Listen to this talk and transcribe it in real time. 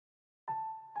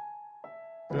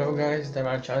Hello guys,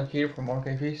 Damian here from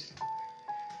Monkey Feast.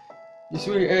 It's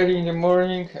really early in the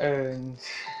morning and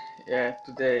yeah,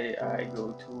 today I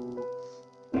go to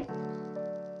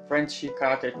friendship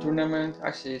karate tournament.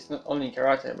 Actually it's not only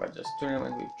karate but just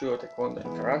tournament with judo, taekwondo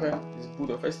and karate. It's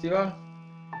Budo festival.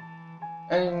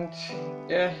 And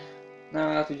yeah, now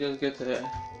I have to just get a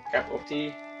cup of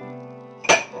tea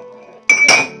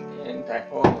and I'm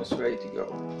almost ready to go.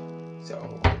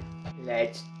 So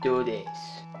let's do this.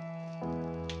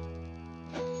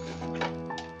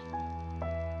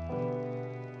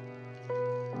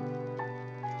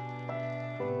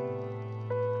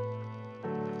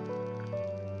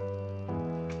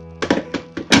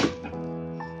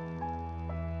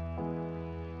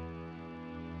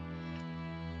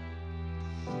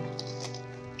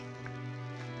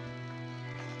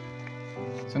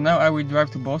 So now I will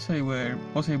drive to Bosei, where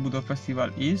Bosei Budo Festival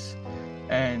is,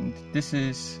 and this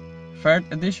is third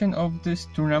edition of this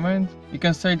tournament. You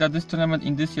can say that this tournament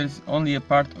in this year is only a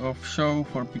part of show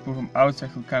for people from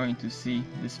outside who come in to see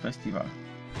this festival.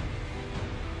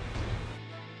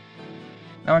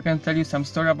 Now I can tell you some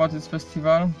story about this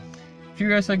festival. A few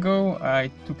years ago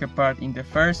I took a part in the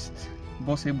first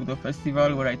Bosei Budo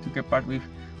Festival, where I took a part with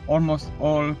almost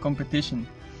all competition.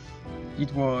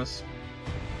 It was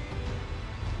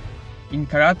in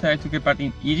karate. I took a part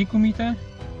in iri kumite,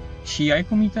 shiai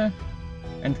kumite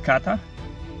and kata.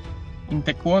 In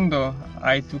taekwondo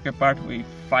I took a part with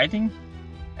fighting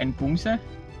and pumse,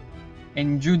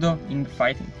 and judo in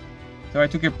fighting. So I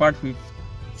took a part with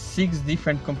 6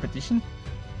 different competitions,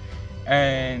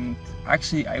 and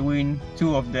actually I win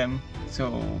 2 of them.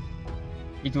 So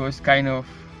it was kind of,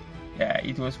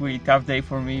 it was really tough day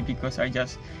for me, because I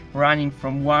just running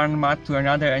from one mat to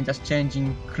another and just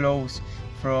changing clothes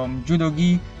from judo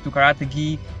gi to karate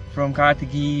gi, from karate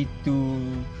gi to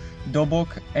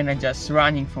dobok, and I just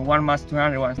running from one mat to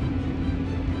another one.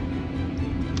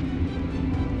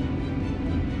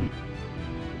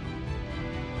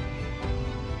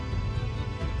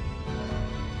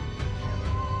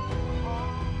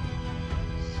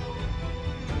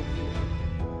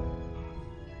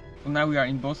 So now we are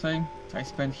in Bosei. I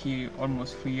spent here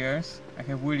almost 3 years. I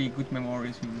have really good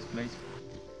memories with this place.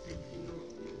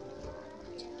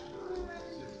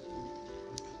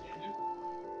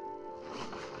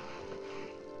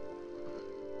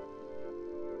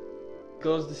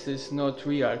 Because this is not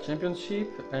real championship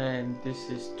and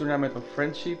this is tournament of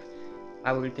friendship,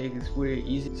 I will take this really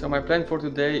easy. So my plan for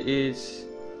today is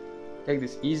take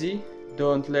this easy,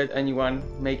 don't let anyone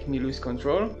make me lose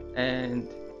control, and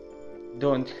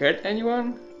don't hurt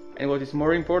anyone, and what is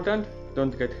more important,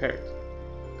 don't get hurt,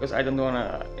 because I don't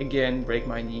wanna again break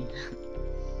my knee.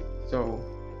 So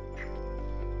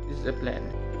this is the plan.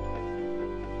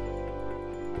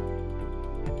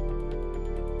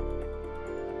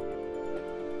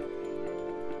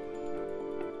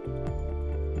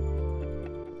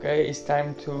 Okay, it's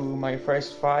time to my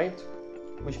first fight.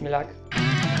 Wish me luck.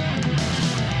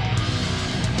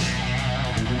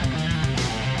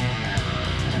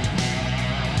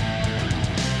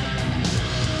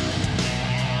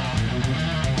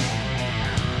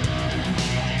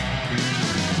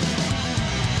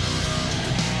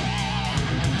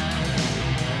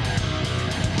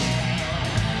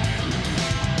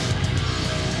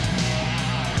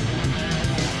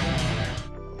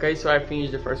 Okay, so I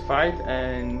finished the first fight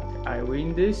and I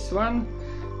win this one.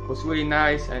 It was really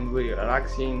nice and really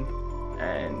relaxing,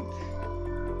 and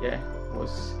yeah, it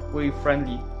was really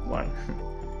friendly one.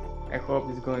 I hope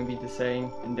it's going to be the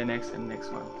same in the next and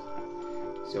next one.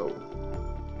 So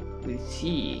we'll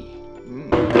see.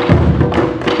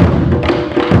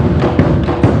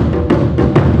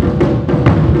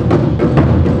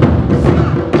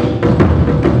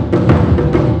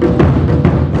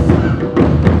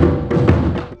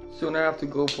 I have to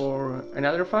go for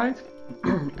another fight,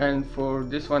 and for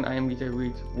this one I am a little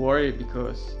bit worried,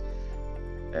 because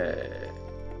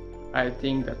I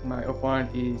think that my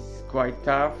opponent is quite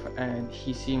tough and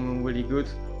he seems really good,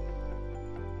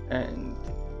 and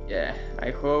yeah,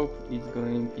 I hope it's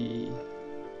going to be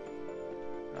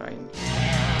fine.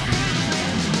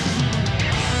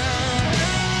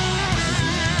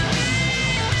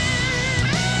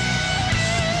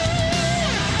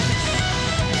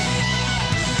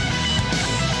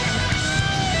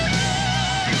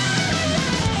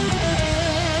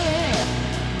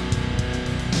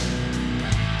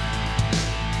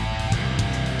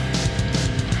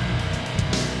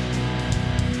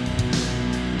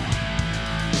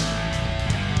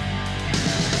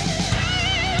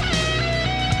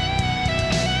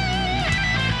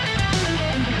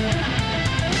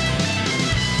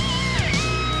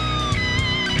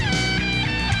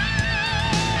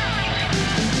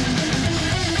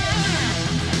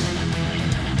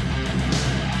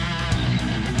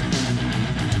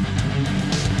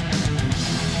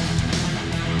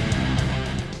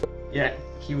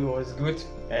 was good,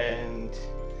 and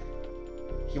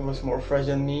he was more fresh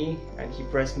than me, and he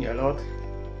pressed me a lot.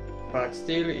 But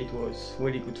still, it was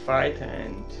really good fight,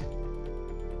 and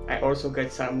I also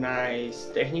get some nice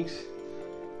techniques.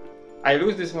 I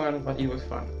lose this one, but it was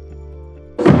fun.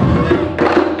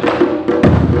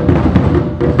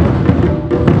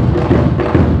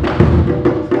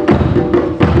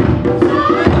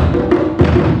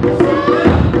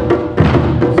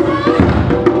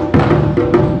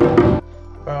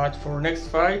 But for next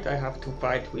fight, I have to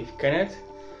fight with Kenneth.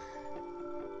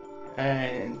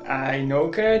 And I know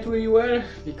Kenneth really well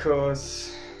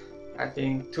because I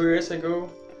think 2 years ago,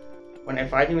 when I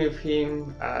fighting with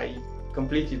him, I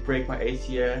completely break my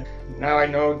ACL. Now I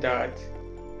know that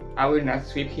I will not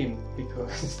sweep him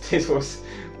because this was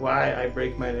why I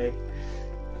break my leg,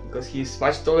 because he's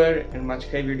much taller and much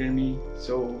heavier than me.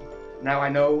 So now I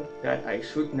know that I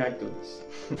should not do this.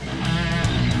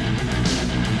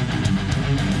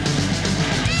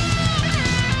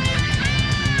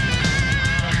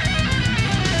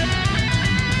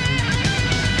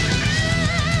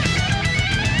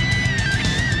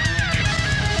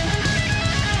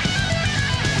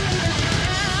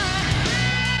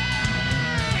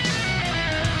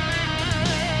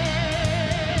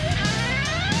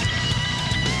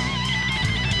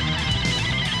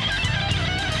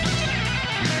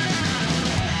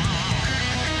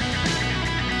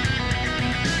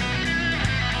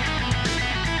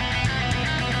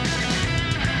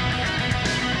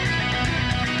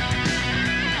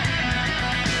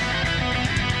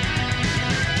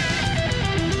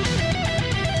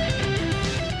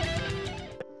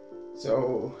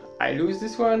 So I lose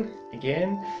this one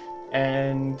again,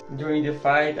 and during the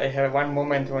fight I have one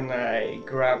moment when I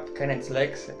grab Kenneth's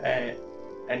legs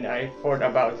and I thought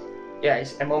about, yeah,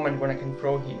 it's a moment when I can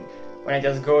throw him. When I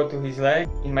just go to his leg,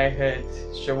 in my head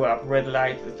show up red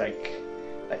light, like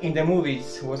in the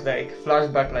movies was like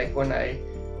flashback, like when I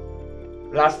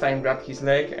last time grabbed his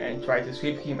leg and tried to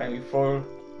sweep him and we fall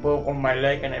both on my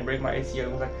leg and I break my ACL. I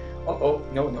was like, oh,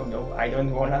 no, I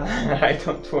don't want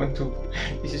to.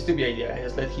 This is a stupid idea, I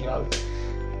just let him out.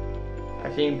 I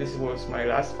think this was my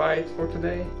last fight for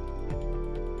today.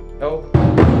 No.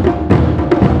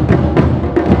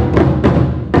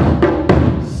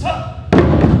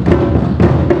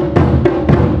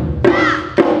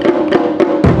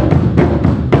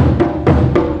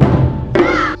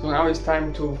 So now it's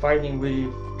time to fighting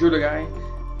with judo guy.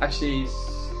 Actually,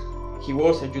 he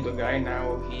was a judo guy,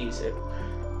 now he's a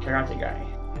karate guy.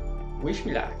 Wish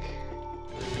me luck.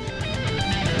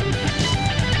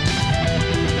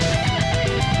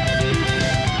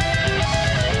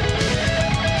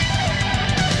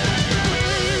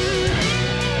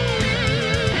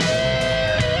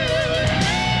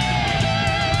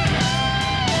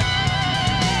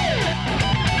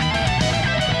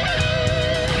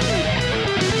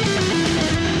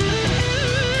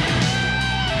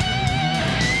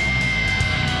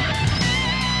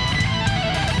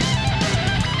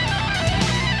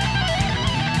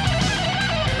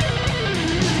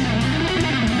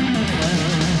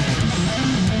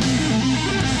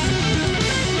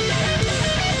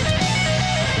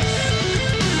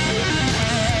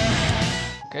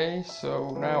 Okay, so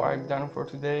now I'm done for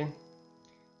today.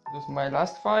 This is my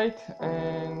last fight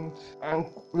and I'm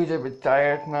a little bit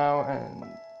tired now, and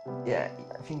yeah,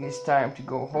 I think it's time to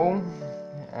go home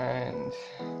and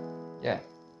yeah,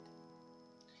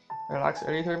 relax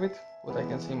a little bit, but I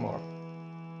can say more.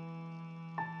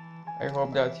 I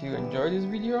hope that you enjoyed this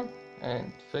video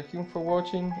and thank you for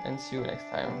watching, and see you next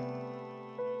time.